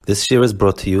This year is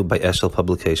brought to you by Eshel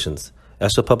Publications.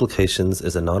 Eshel Publications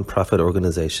is a non-profit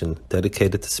organization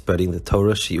dedicated to spreading the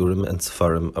Torah, Shiurim, and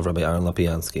Sefarim of Rabbi Aaron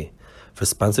Lapiansky. For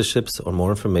sponsorships or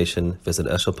more information, visit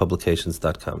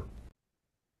eshelpublications.com.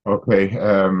 Okay,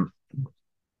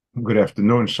 good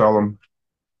afternoon, Shalom.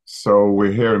 So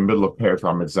we're here in the middle of Perek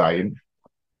Lamed Zayin.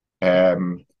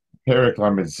 Perek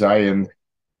Lamed Zayin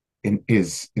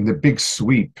is in the big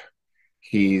sweep.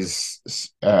 He's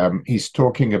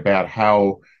talking about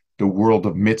how the world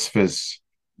of mitzvahs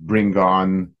bring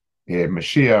on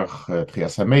Mashiach,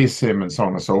 Tchias HaMeisim, and so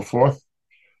on and so forth.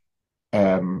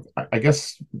 I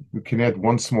guess we can add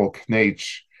one small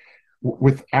knetch.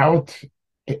 Without,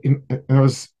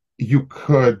 you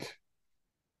could,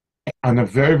 on a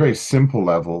very, very simple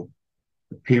level,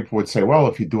 people would say, well,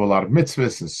 if you do a lot of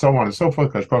mitzvahs and so on and so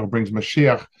forth, Kadosh Baruch Hu brings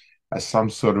Mashiach as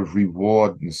some sort of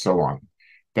reward and so on.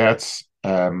 That's,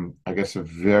 I guess, a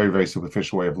very, very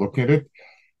superficial way of looking at it.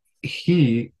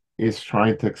 He is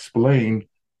trying to explain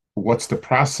what's the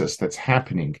process that's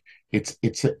happening. It's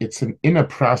an inner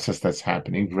process that's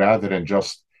happening rather than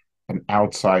just an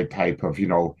outside type of,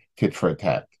 tit for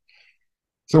tat.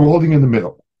 So we're holding in the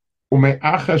middle. Once the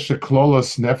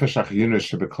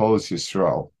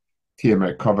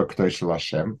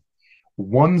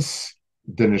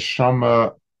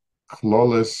neshama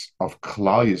klolis of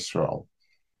Klal Yisrael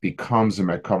becomes a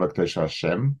Merkava K'dosh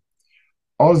Hashem,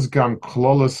 oz gam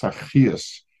klolis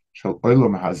hachias shel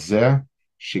olam hazeh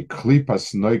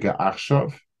sheklipas noiga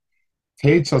achshav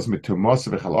teitzaz mitumos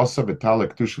v'chalosa v'tal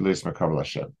ekdusha leis Merkava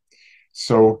Hashem.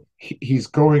 So he's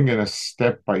going in a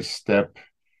step-by-step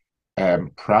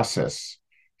process.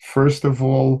 First of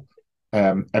all,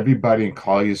 everybody in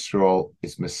Klal Yisrael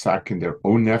is mesak in their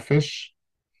own nefesh,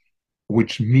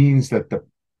 which means that the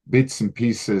bits and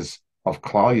pieces of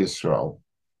Klal Yisrael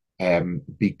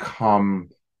become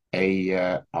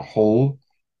a whole,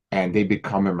 and they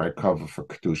become a merkava for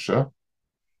kedusha.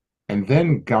 And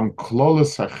then gam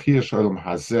klolos hachir shalom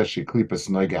hazeh sheklipas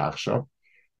noiga achshav,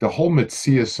 the whole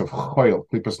metzius of choil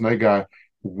klipas noiga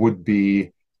would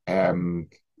be the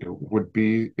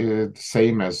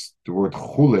same as the word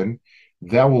chulin.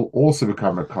 That will also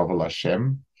become a kaval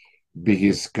Hashem.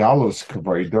 Bihis galus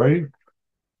kavoidoi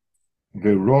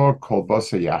v'ro kol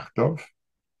basa yachtov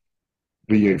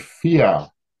v'yefia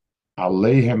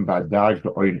aleihem badag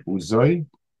v'oin uzoi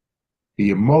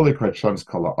v'yemolik rachons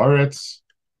kol haaretz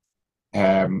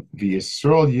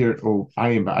v'yisrael yir'u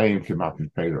ayim ba'ayim k'matan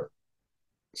peirah.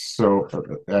 So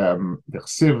the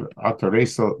chsiv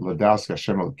ataresel ladas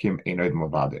Hashem Elokim einoid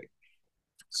mavade.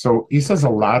 So he says a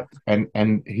lot, and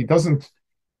he doesn't.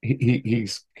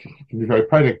 He's very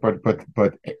poetic, but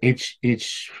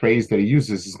each phrase that he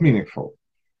uses is meaningful.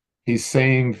 He's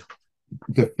saying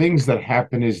the things that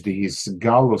happen is the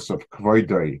galus of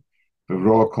kvoidoi, the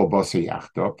roa kolbasa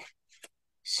yachtop.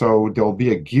 So there'll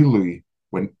be a gilui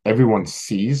when everyone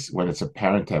sees, when it's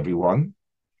apparent to everyone.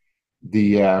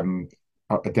 That's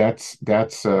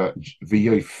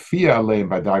v'yoifia aleim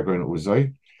b'dagon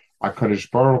uzoi. HaKadosh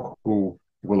Baruch Hu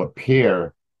will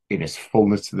appear in His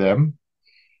fullness to them.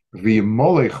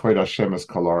 V'yimolei chvod Hashem es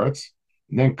kol haaretz.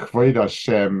 Then chvod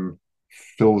Hashem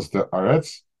fills the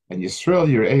haaretz, and Yisrael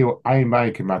yireu ayim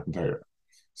b'ayim k'matan Torah.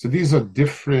 So these are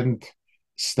different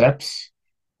steps,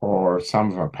 or some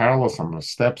of them are parallel, some of them are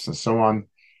steps, and so on.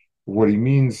 What he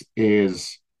means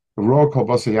is, Roa kol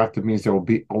basa yachtav means there will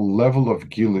be a level of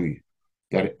gilui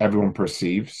that everyone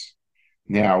perceives.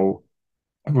 Now,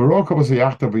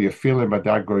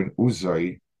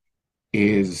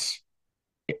 is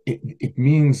it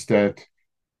means that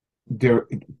there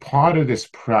part of this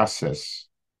process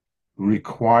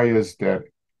requires that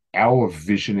our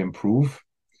vision improve,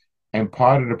 and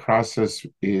part of the process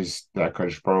is that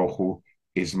Kadosh Baruch Hu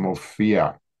is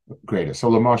mofia greater. So,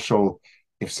 Lamashal,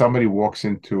 if somebody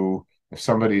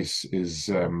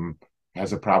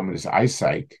has a problem with his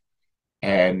eyesight,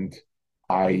 and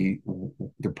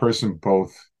the person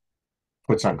both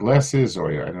puts on glasses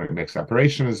or makes an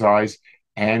operation in his eyes,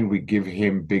 and we give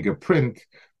him bigger print,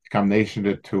 the combination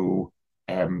of the two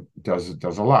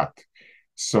does a lot.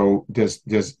 So there's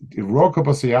Roka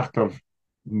Basayachtav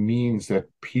means that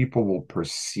people will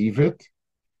perceive it,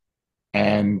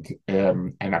 and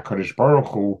HaKadosh Baruch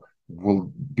Hu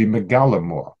will be megala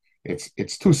more.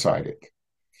 It's two-sided.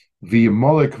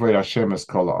 V'yimolek v'ed Hashem es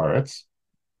kol haaretz.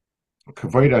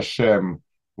 Kavod Hashem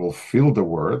will fill the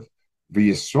word.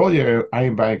 V'Yisrael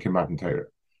ayin b'ayin k'matan Torah.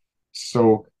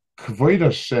 So Kavod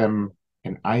Hashem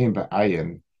and ayin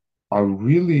b'ayin are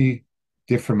really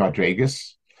different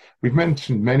madregas. We've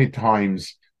mentioned many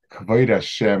times Kavod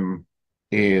Hashem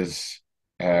is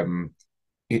an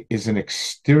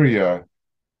exterior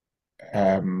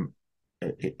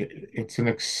it's an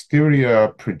exterior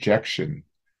projection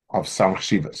of some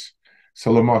chivas.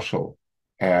 So, Lamashal,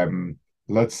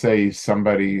 let's say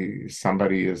somebody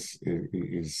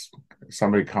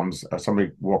comes,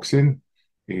 somebody walks in,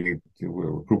 a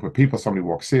group of people, somebody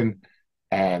walks in,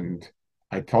 and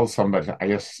somebody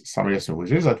asked me who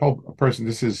it is. I told a person,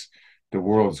 this is the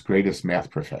world's greatest math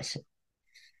professor.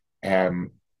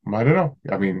 Um, I don't know.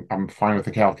 I mean, I'm fine with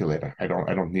the calculator. I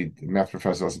don't need the math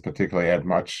professor doesn't particularly add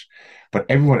much, but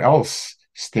everyone else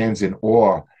stands in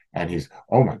awe and he's,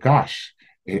 oh my gosh.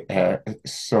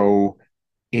 So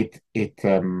it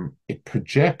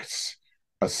projects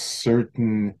a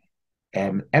certain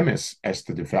emis as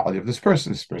to the value of this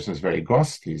person. This person is very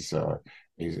gust. He's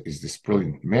this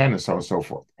brilliant man, and so on and so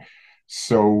forth.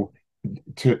 So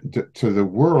to the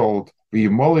world,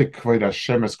 v'yimolik kvod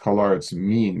Hashem es kol haaretz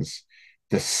means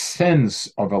the sense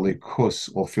of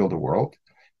Elikus will fill the world.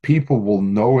 People will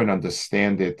know and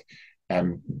understand it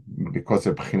because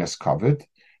of B'chinas Kavod.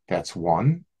 That's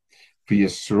one.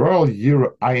 V'Yisrael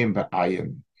yiru ayin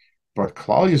b'ayin. But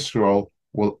Klal Yisrael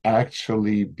will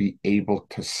actually be able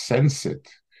to sense it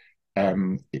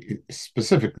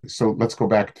specifically. So let's go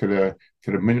back to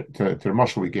the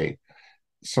muscle we gave.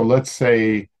 So let's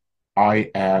say I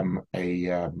am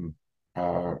uh,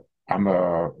 I'm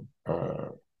a uh,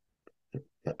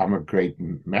 I'm a great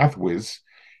math whiz,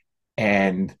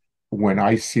 and when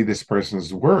I see this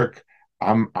person's work,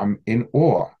 I'm in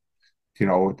awe. You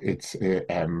know,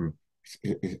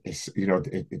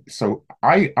 so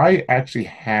I actually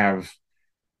have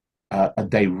a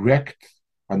direct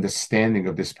understanding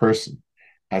of this person,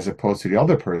 as opposed to the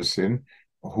other person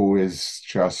who is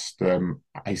just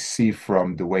I see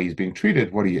from the way he's being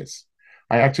treated what he is.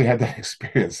 I actually had that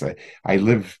experience. I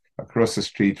live across the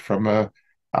street from a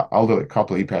elderly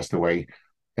couple. He passed away.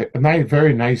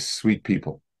 Very nice, sweet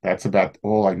people. That's about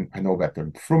all I know about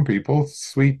them. From people,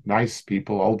 sweet, nice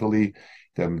people, elderly.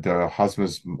 The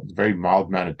husband's very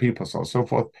mild mannered people, so on and so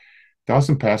forth.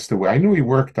 Doesn't pass away. I knew he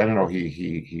worked. I don't know.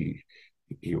 He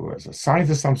was a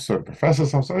scientist, some sort, professor,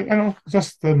 some sort. I don't know,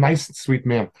 just a nice, sweet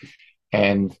man.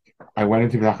 And I went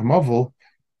into Menachem,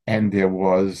 and there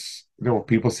were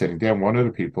people sitting there. And one of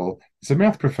the people is a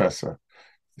math professor.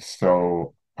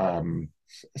 So, I don't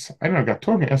know. I got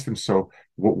talking. I asked him, so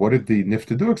what did the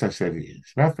NIFTA do? Because I said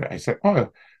he's math. I said,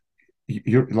 oh,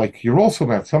 you're also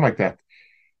math, something like that.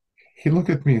 He looked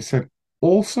at me and said,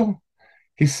 also.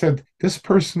 He said, this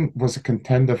person was a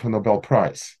contender for Nobel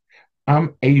Prize.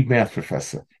 I'm a math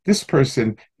professor. This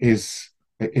person it's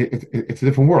a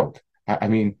different world. I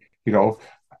mean, you know,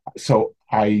 so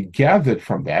I gathered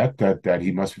from that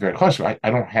he must be very chashuv.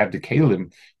 I don't have the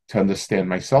kalim to understand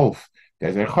myself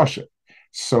that they're chashuv.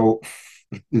 So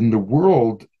in the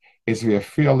world, is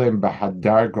v'afilim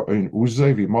b'hadar in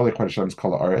uzay v'molech Hashem's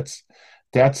kol haaretz.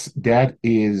 That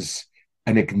is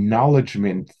an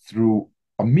acknowledgement through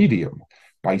a medium.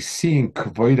 By seeing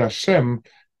Kvod Hashem,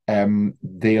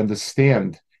 they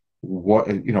understand what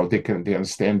they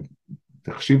understand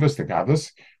the chshivas, the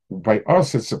gavas. By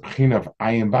us, it's a pchin of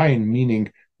ayin bayin,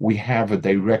 meaning we have a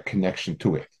direct connection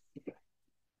to it.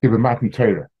 So the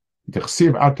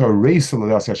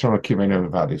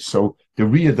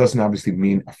Riyah doesn't obviously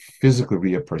mean a physical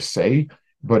Riyah per se,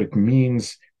 but it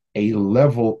means a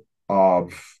level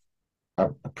of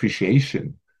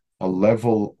appreciation, a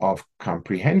level of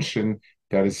comprehension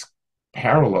that is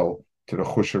parallel to the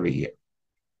Chushariya.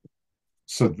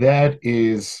 So that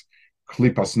is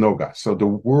Klipas Noga. So the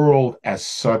world as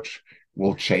such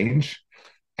will change,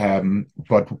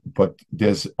 but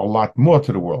there's a lot more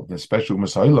to the world, especially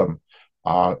Masailam.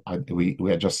 We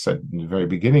had just said in the very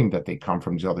beginning that they come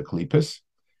from the other Klipas,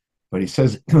 but he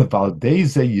says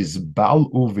Valdeze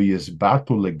Yizbalu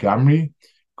v'Yizbatu legamri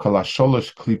kol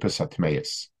hasholosh Klipas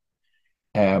atmeis.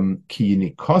 Ki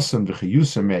yinikosim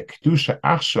v'chiyusim me'kedusha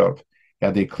achshav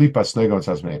yadei klipas noiga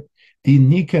v'tzazmeim. The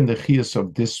nika and the chiyus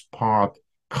of this part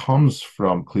comes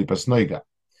from klipas noiga.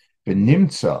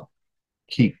 V'nimtza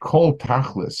ki kol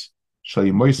tachlis shal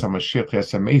yimois hamashiach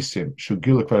yasamesim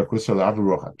shugil kvar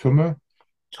la'aviruch atuma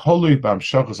tolui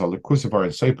b'amshachas alikus avar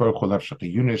and seipar cholav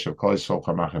shachiyunish of kol yisrael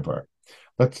chamachavar.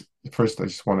 Let's first. I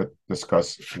just want to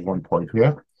discuss one point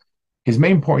here. His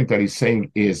main point that he's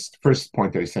saying is, the first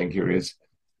point that he's saying here is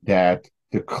that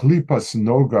the Klipas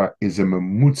Noga is a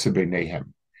memutze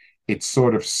b'neihem. It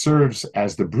sort of serves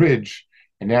as the bridge,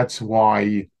 and that's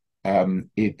why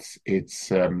if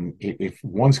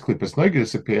once Klipas Noga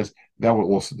disappears, that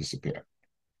will also disappear.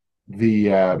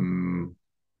 This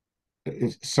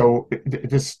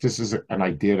is an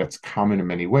idea that's common in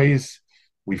many ways.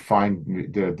 We find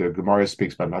the Gemara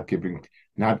speaks about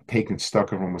not taking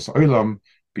stock of Rumas Olam,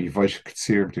 be Voish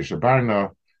Ktsir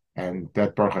Tishabarna. and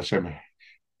that Baruch Hashem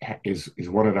is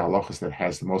one of the halachas that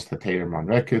has the most Hatayim on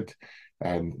record,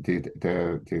 and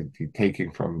the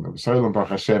taking from Soilem Baruch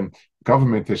Hashem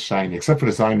government is shiny, except for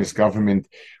the Zionist government,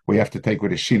 we have to take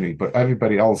with a shini, but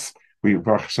everybody else. We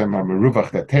Baruch Hashem are meruvach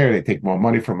that they take more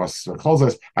money from us.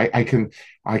 I can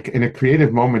in a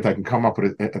creative moment I can come up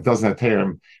with a dozen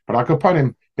Hatayim, but I'll go upon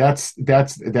him. That's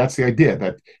the idea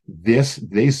that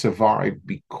they survive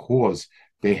because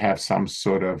they have some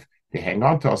sort of they hang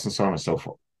on to us and so on and so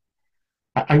forth.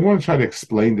 I want to try to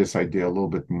explain this idea a little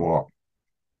bit more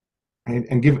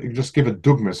and give a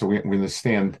dogma so we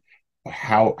understand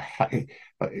how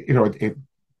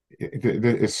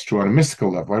it's true on a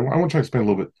mystical level. I want to try to explain a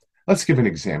little bit. Let's give an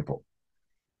example.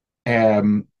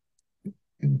 Um,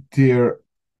 there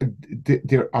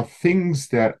are things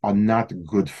that are not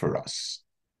good for us.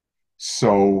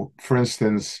 So, for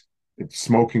instance,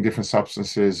 smoking different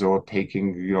substances or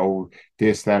taking,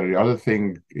 this, that, or the other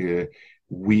thing.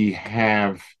 We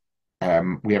have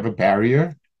a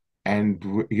barrier and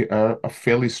a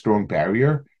fairly strong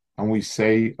barrier, and we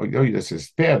say, oh, this is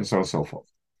bad, and so on and so forth.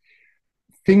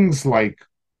 Things like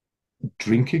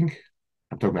drinking,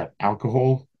 I'm talking about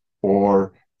alcohol,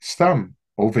 or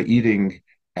overeating,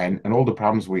 and all the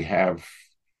problems we have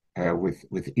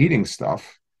with eating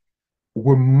stuff,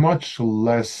 we're much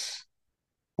less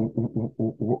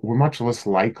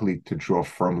likely to draw a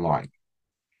firm line.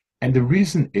 And the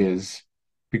reason is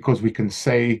because we can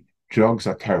say drugs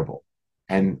are terrible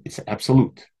and it's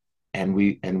absolute. And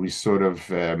we sort of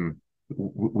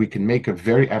we can make a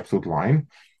very absolute line.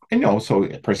 And so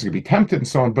a person can be tempted and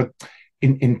so on, but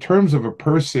in terms of a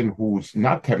person who's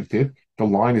not tempted, the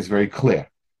line is very clear.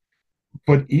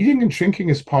 But eating and drinking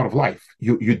is part of life.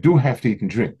 You do have to eat and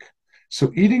drink.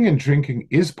 So eating and drinking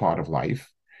is part of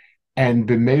life. And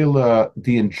b'meila,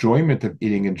 the enjoyment of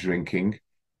eating and drinking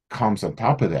comes on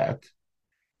top of that.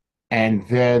 And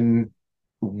then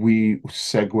we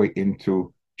segue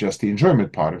into just the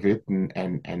enjoyment part of it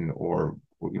or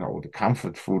the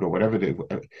comfort food or whatever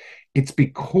it's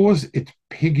because it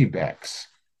piggybacks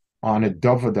on a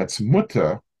davar that's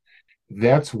mutter.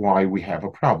 That's why we have a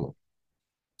problem.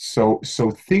 So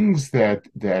things that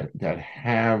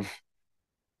have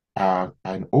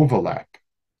an overlap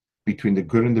between the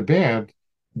good and the bad,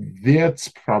 that's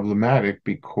problematic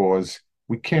because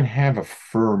we can't have a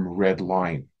firm red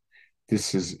line.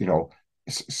 This is,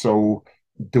 so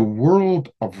the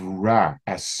world of Ra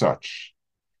as such,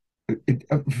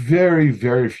 very,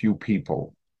 very few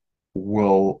people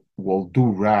will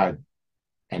do Ra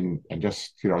and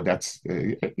just, that's,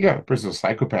 a person's a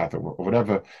psychopath or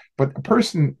whatever, but a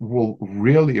person will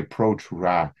really approach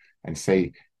Ra and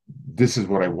say, this is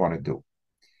what I want to do.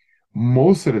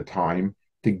 Most of the time,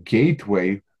 the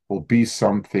gateway will be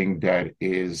something that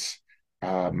is,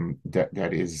 it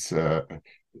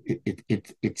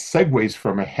segues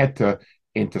from a heta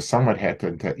into somewhat heta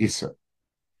into Issa.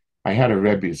 I had a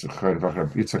Rebbe,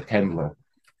 Yitzhak Tendler.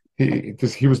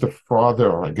 He was the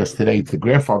father, or I guess today, the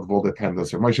grandfather of all the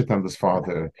Tendlers, Moshe Tendler's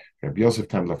father, Rabbi Yosef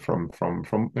Tendler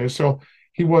from Israel.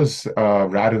 He was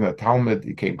Rad in the Talmud.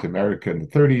 He came to America in the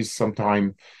 30s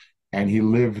sometime, and he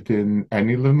lived in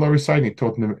Lower East Side. And he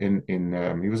taught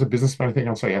in he was a businessman, I think.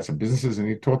 Also, he had some businesses, and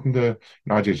he taught in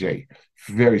RJJ.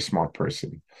 Very smart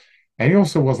person. And he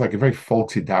also was like a very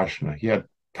folksy dashna. He had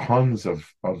tons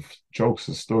of jokes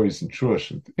and stories and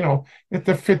trush, and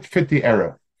it fit the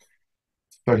era.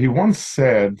 So he once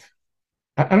said,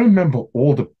 I don't remember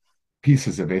all the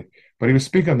pieces of it, but he was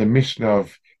speaking on the Mishnah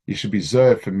of you should be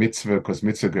zer for mitzvah because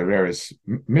mitzvah gereris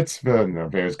mitzvah and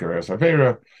averis gereris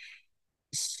avera.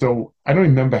 So I don't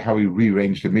remember how he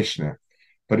rearranged the Mishnah,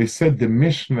 but he said the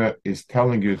Mishnah is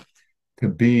telling you to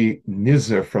be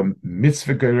nizer from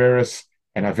mitzvah gereris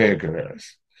and aver gereris.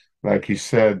 Like he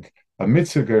said, a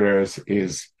mitzvah gereris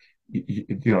is,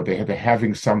 they're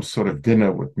having some sort of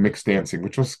dinner with mixed dancing,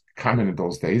 which was common in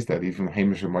those days. That even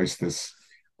Hamish and Moistis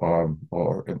or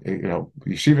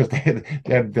yeshivas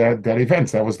that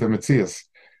events, that was the mitzias.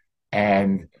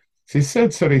 And so he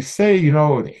said, so they say, you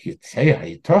say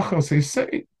hayitochel, so you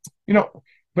say,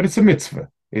 but it's a mitzvah.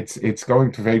 It's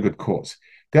going to very good cause.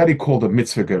 That he called a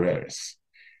mitzvah gereris.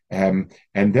 And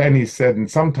then he said,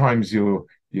 and sometimes you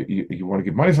want to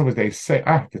give money to someone, they say,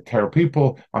 the terrible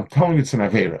people, I'm telling you it's an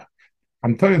avera.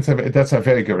 I'm telling you that's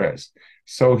avera gereris.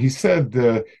 So he said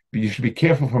you should be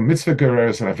careful from mitzvah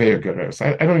gereris and avera gereris.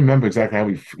 I don't remember exactly how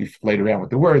he played around with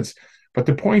the words, but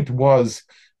the point was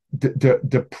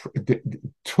the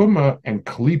Tuma and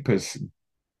Klippas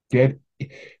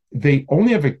they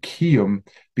only have a kiyum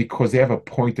because they have a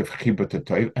point of chibur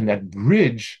toiv, and that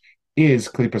bridge is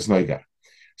Klippas noiga.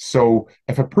 So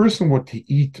if a person were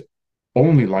to eat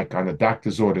only like on a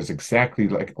doctor's orders, exactly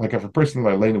like if a person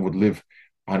like Elena would live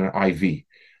on an IV.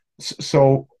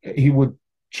 So he would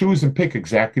choose and pick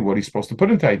exactly what he's supposed to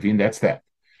put into IV, and that's that.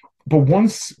 But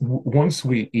once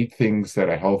we eat things that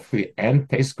are healthy and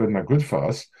taste good and are good for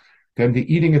us, then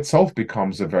the eating itself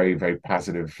becomes a very, very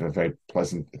positive, a very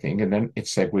pleasant thing, and then it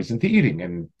segues into eating,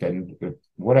 and then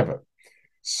whatever.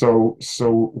 So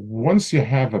once you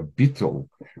have a bittul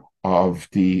of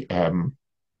the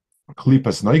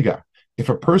klipas noiga, if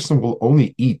a person will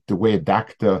only eat the way a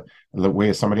doctor, the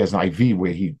way somebody has an IV,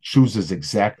 where he chooses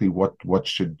exactly what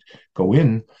should go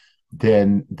in,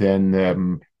 then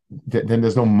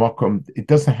there's no makom. It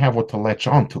doesn't have what to latch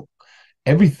onto.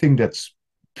 Everything that's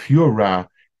pure,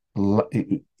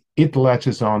 it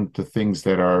latches on to things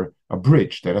that are a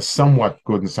bridge, that are somewhat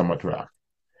good and somewhat ra.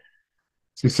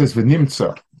 So he says,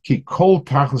 "V'nimtza ki kol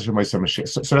tachlis shemaisa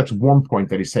Mashiach." So that's one point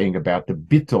that he's saying about the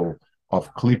bittul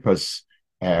of klipas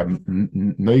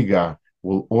noiga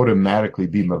will automatically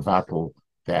be mavatal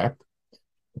that.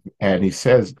 And he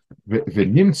says,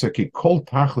 "V'nimtza ki kol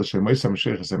tachlis shemaisa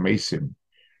Mashiach is amazing.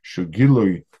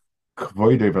 Shugilui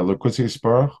kvoide v'lukus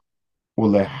yisparach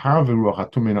ulehav ruach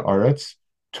atum min haaretz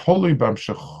tolui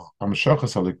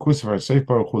b'amshachas halikus v'arseif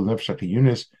baruch hu nefesh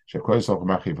ha'chiyunis shekoyes al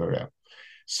chamachi v'areh."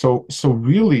 So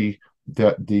really,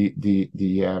 the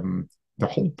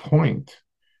whole point.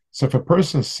 So if a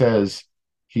person says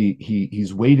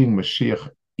he's waiting Mashiach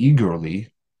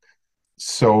eagerly,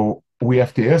 so we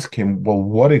have to ask him, well,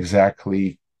 what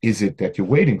exactly is it that you're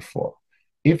waiting for?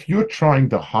 If you're trying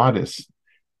the hardest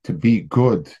to be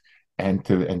good and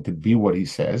to be what he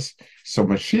says, so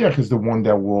Mashiach is the one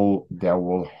that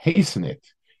will hasten it,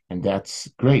 and that's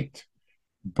great.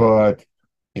 But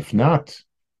if not,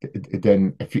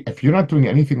 then if you're not doing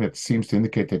anything that seems to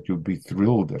indicate that you'll be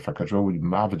thrilled if Hakadosh would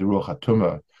mav the ruach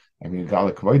hatuma and you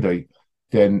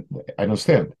then I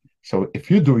understand. So if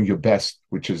you're doing your best,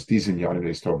 which is these in Yonah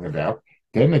is talking about,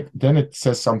 then it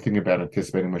says something about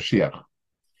anticipating Mashiach.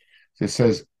 So it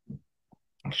says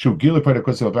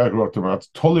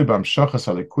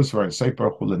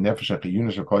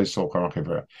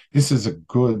this is a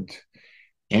good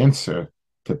answer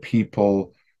to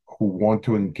people who want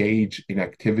to engage in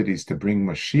activities to bring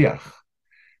Mashiach,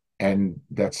 and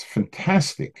that's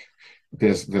fantastic.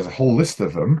 There's a whole list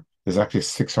of them. There's actually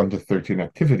 613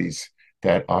 activities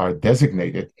that are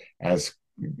designated as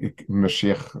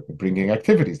Mashiach bringing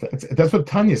activities. That's what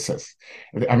Tanya says.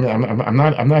 I'm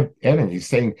not adding. He's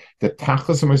saying that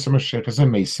Tachlis Mashiach is a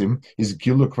Mesim is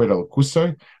Gilu Kved al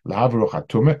Kusay Lahavru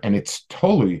Chatuma, and it's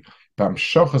totally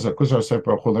Bamshachas al Kusay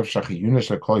Sefer Cholev Shachi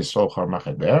Yunesh Lekol Yisrael Char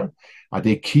Machaber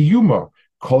Ade Kiyuma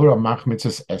Kol Ramach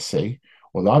Mitzvahs Essay.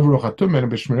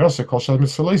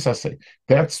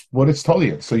 That's what it's telling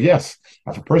you. So yes,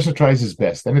 if a person tries his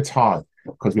best, then it's hard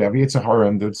because we have Yitzhahara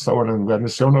and so on, and we have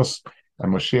Nisyonos,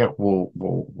 and Mashiach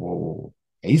will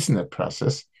hasten that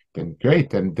process. Then great,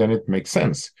 then it makes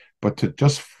sense. But to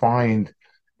just find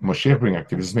Mashiach bring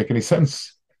activities doesn't make any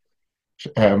sense.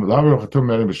 Kiklolos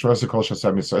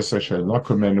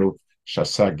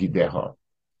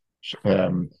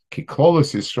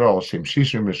Yisrael Shem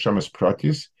Shishim Mishamas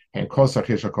Pratis and Kos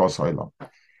Achisha Kos Oilam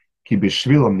Ki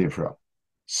Bishvilam Nivra.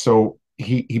 So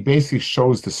he basically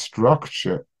shows the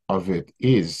structure of it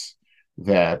is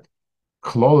that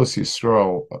Klolos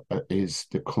Yisrael is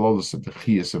the Klolos of the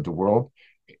Chiyas of the world.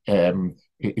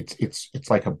 It's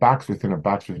like a box within a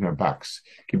box within a box.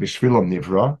 Ki Bishvilam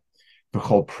Nivra. Which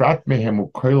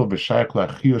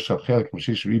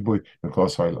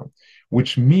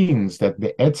means that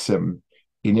the etzem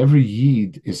in every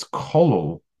yid is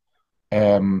kolol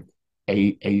a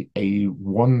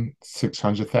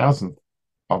 1/600,000th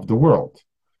of the world.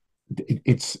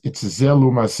 It's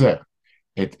zelumazeh.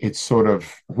 It's sort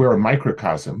of we're a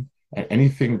microcosm, and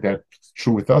anything that's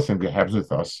true with us and happens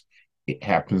with us, it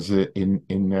happens it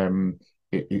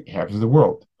happens in the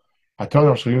world. Just I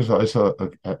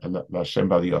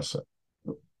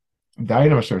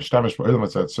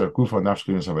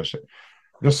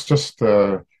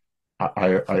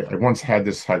once had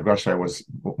this haggash.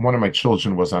 One of my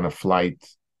children was on a flight.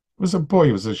 It was a boy.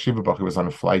 He was a shiva bach. He was on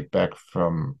a flight back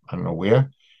from I don't know where,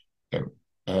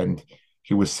 and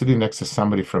he was sitting next to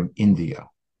somebody from India.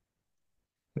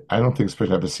 I don't think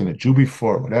I've ever seen a Jew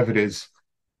before, whatever it is,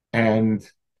 and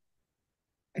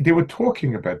they were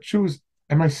talking about Jews.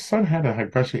 And my son had a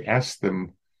haggash. Asked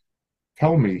them,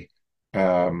 "Tell me,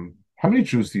 how many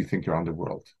Jews do you think are on the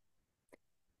world?"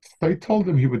 So he told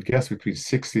them he would guess between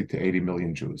 60 to 80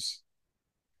 million Jews.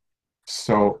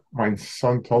 So my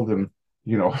son told him,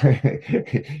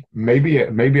 maybe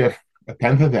a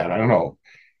tenth of that. I don't know.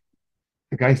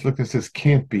 The guy looked and says,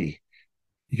 "Can't be.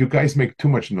 you guys make too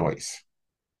much noise.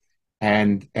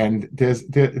 And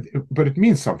but it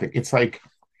means something. It's like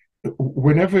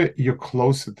whenever you're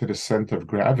closer to the center of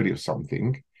gravity of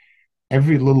something,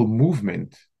 every little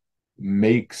movement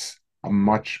makes a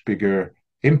much bigger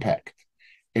impact.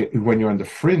 When you're on the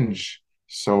fringe,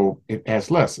 so it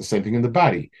has less. The same thing in the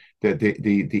body.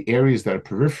 The areas that are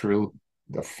peripheral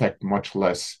affect much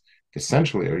less the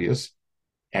central areas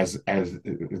as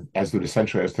do the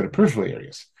central areas to the peripheral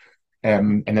areas.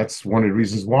 And that's one of the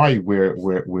reasons why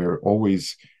we're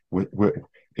always we're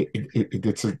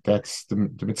that's the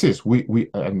mitzvah. We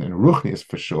and Ruchnius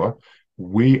for sure.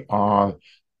 We are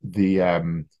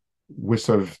we're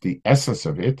sort of the essence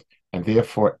of it, and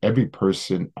therefore every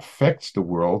person affects the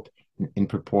world in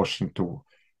proportion to.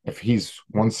 If he's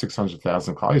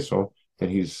 1/600,000 Klal Yisrael, then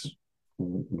he's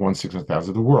 1/600,000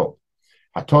 of the world.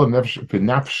 I told him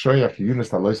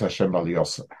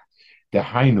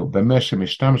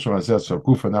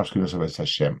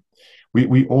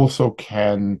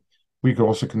we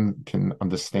also can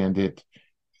understand it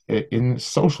in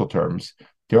social terms.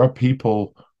 There are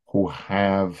people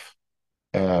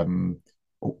um,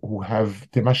 who have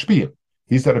the mashpia.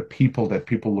 These are the people that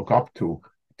people look up to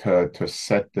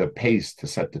set the pace, to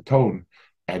set the tone,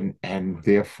 and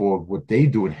therefore what they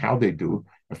do and how they do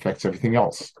affects everything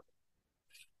else.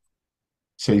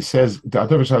 So he says, the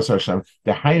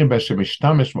Hainu Beshem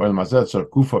Mishtamish Moel Mazel Tzor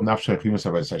Kufa Nafshe Chimus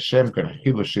Avos Hashem Kan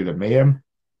Chilu Shira Meim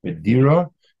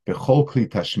Bedira Bechol Kli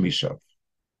Tashmishav.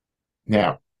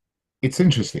 Now, it's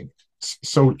interesting.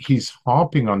 So he's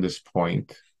harping on this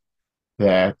point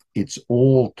that it's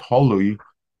all tolui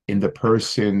in the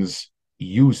person's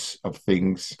use of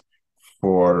things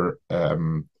for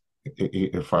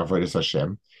Avodas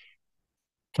Hashem.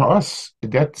 To us,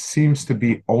 that seems to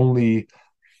be only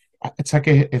it's like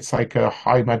a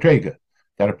high madrega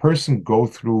that a person go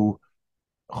through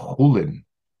chulin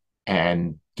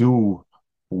and do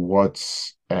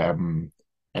what's and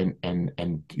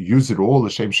use it all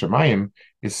the shem shemayim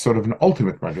is sort of an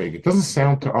ultimate madrega. It doesn't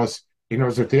sound to us,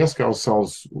 as if to ask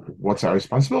ourselves what's our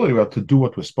responsibility, well, to do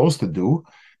what we're supposed to do,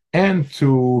 and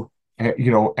to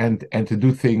and to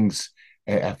do things.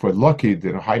 If we're lucky,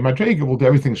 then a high madrega will do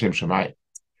everything shem shemayim.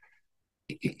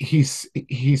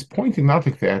 He's pointing out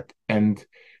like that, and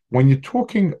when you're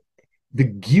talking the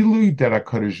gilui that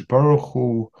HaKadosh Baruch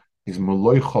Hu is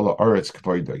Moloi Chala Aretz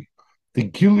Kvoidai, the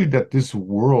gilui that this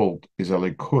world is a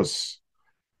lekus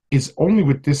is only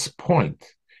with this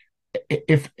point.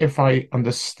 If I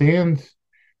understand,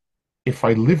 if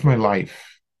I live my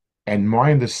life, and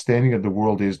my understanding of the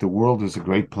world is a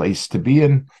great place to be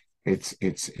in.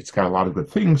 It's got a lot of good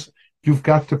things. You've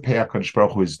got to pay HaKadosh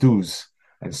Baruch Hu his dues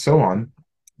and so on.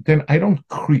 Then I don't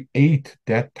create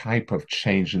that type of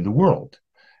change in the world.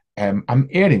 I'm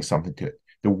adding something to it.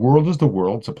 The world is the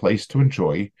world. It's a place to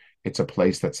enjoy. It's a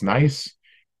place that's nice.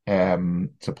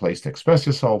 It's a place to express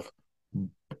yourself.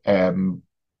 There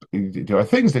are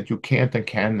things that you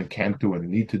can't do and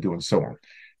need to do and so on.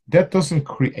 That doesn't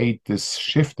create this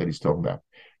shift that he's talking about.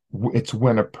 It's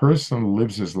when a person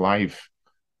lives his life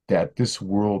that this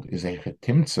world is a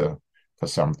chetimtza for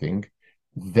something,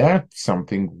 that's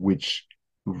something which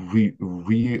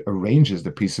rearranges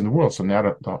the peace in the world. So now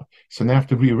I have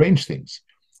to rearrange things.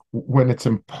 When it's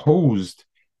imposed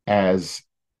as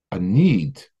a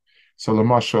need, so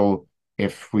Lamashal,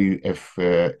 if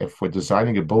we're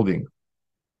designing a building,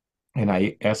 and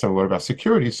I ask them what about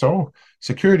security, so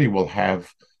security will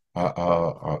have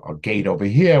a gate over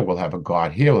here, we'll have a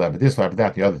guard here, we'll have this, we'll have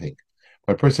that, the other thing.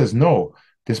 But a person says, no,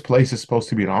 this place is supposed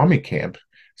to be an army camp,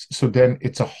 so then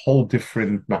it's a whole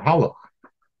different mahalach.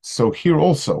 So here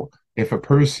also, if a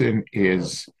person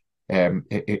is,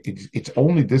 it's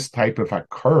only this type of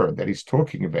akar that he's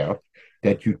talking about,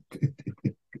 that the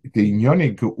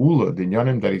inyanim geula, the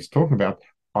inyanim that he's talking about,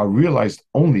 are realized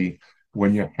only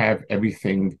when you have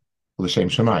everything l'shem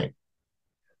shemayim.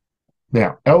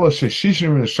 Now, ela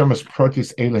sheshishim neshamas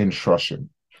protis elehin shroshim,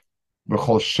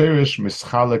 v'chol sheresh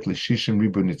mischalek l'shishim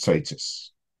ribu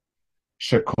nitzaitzis,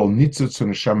 shekol nitzutz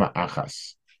neshama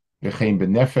achas, v'chein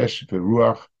benefesh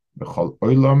v'ruach v'chol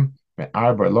olam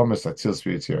ve'arba lomas atzil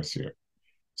spirits yasir.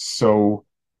 So,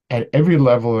 at every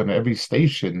level and every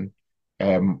station,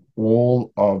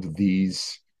 all of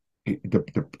these,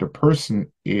 the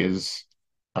person is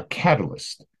a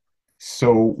catalyst.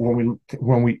 So when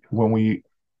we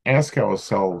ask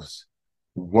ourselves,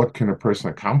 what can a person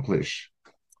accomplish?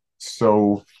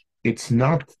 So it's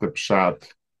not the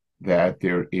pshat that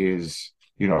there is,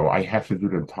 I have to do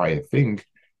the entire thing.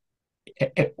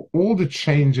 All the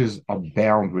changes are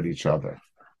bound with each other,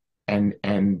 and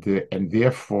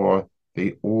therefore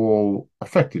they all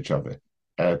affect each other.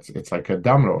 It's like a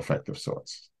domino effect of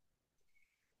sorts.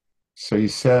 So he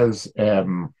says,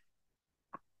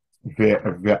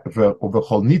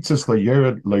 ובכל ניצוץ לא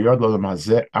ירד לעולם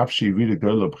הזה, אף שהביא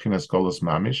לגדול לבחינת גולוס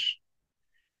ממש.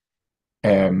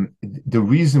 The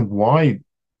reason why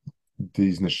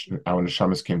our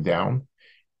neshamas came down,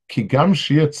 כי גם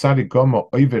שיהיה צדיק גומר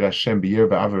עובד השם ביראה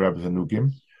ועבירה ותענוגים,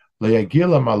 לא יגיע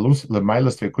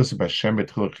למיילס ויקוסי בהשם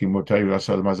בתחילה חימותו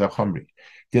ירסה למעשה החומרי.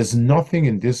 There's nothing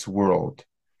in this world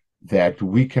that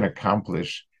we can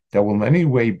accomplish that will in any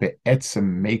way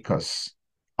be'etzem make us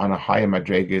on a higher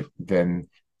madrega than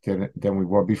we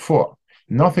were before.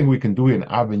 Nothing we can do in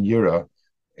Avin Yira,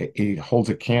 it holds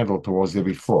a candle towards the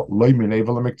before. Loy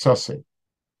minevel amiktsase.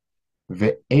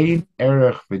 Ve'ein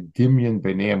erech ve'dimyan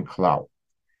b'neim klau.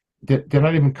 They're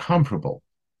not even comparable.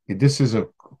 This is a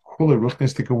cooler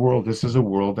ruchnistic world. This is a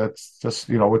world that's just,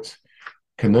 it's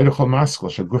kenoidachol maskal,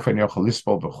 shaguf enochol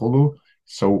lispol v'chulu.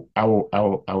 So our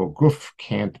guf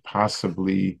can't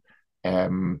possibly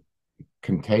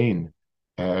contain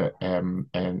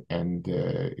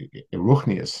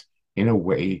ruchnius in a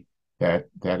way that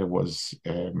it was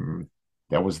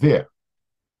that was there.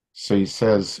 So he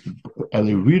says,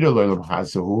 "Elirida loylam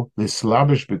hazahu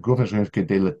lislabish begufin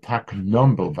kedei letak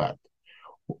numbelvad."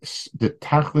 The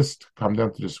tachlis to come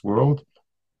down to this world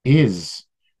is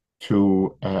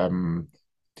to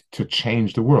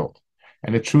change the world.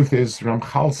 And the truth is,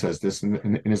 Ramchal says this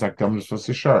in his Akdamus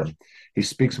Vasishar. He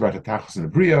speaks about the tachlis in the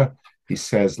Bria. He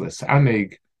says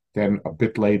lisanig. Then a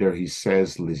bit later he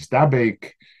says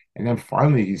lizdabek, and then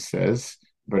finally he says,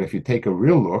 but if you take a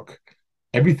real look,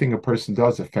 everything a person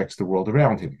does affects the world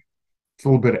around him. It's a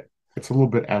little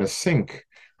bit out of sync,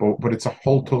 but it's a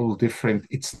whole total different.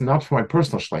 It's not for my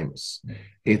personal shleimus.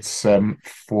 It's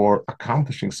for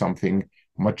accomplishing something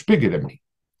much bigger than me.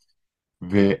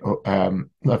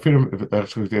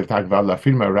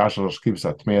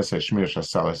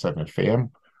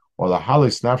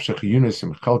 ולהליס נפשך יונס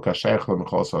עם חלק השייך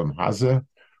למחול סלם הזה,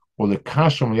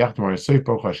 ולקשם ליחד מרסוי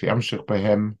פרחה שימשך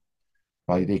בהם,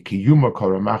 ועל ידי קיומו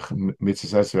כל רמח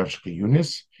מצסס נפשך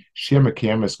יונס, שיר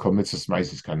מקיימס כל מצס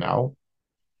מייסס כנאל,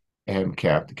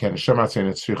 כי הנשם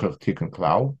עצמנו צריך לתיקן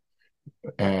כלל,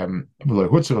 ולא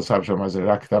הוצר לסב שם אז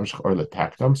רק דמשך אור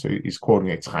לתקדם, so he's quoting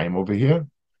Eitz Chaim over here,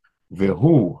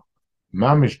 והוא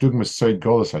ממש דוגמס סויד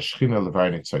גולס השכינה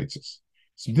לברייני צויצס.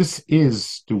 So this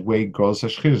is the way Golus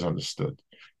Hashchir is understood,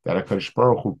 that HaKadosh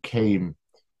Baruch Hu came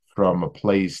from a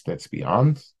place that's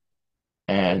beyond,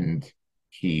 and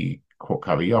he,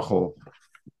 Kaviyachol,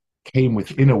 came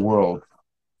within a world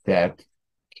that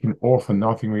can offer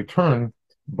nothing in return,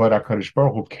 but HaKadosh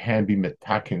Baruch Hu can be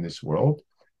metak in this world,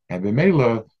 and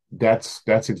B'meila, that's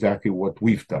exactly what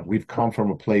we've done. We've come from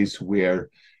a place where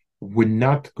we're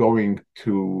not going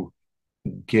to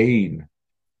gain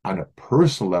on a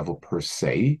personal level per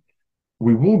se.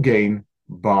 We will gain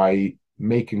by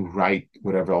making right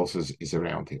whatever else is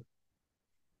around here.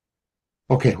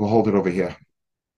 Okay, we'll hold it over here.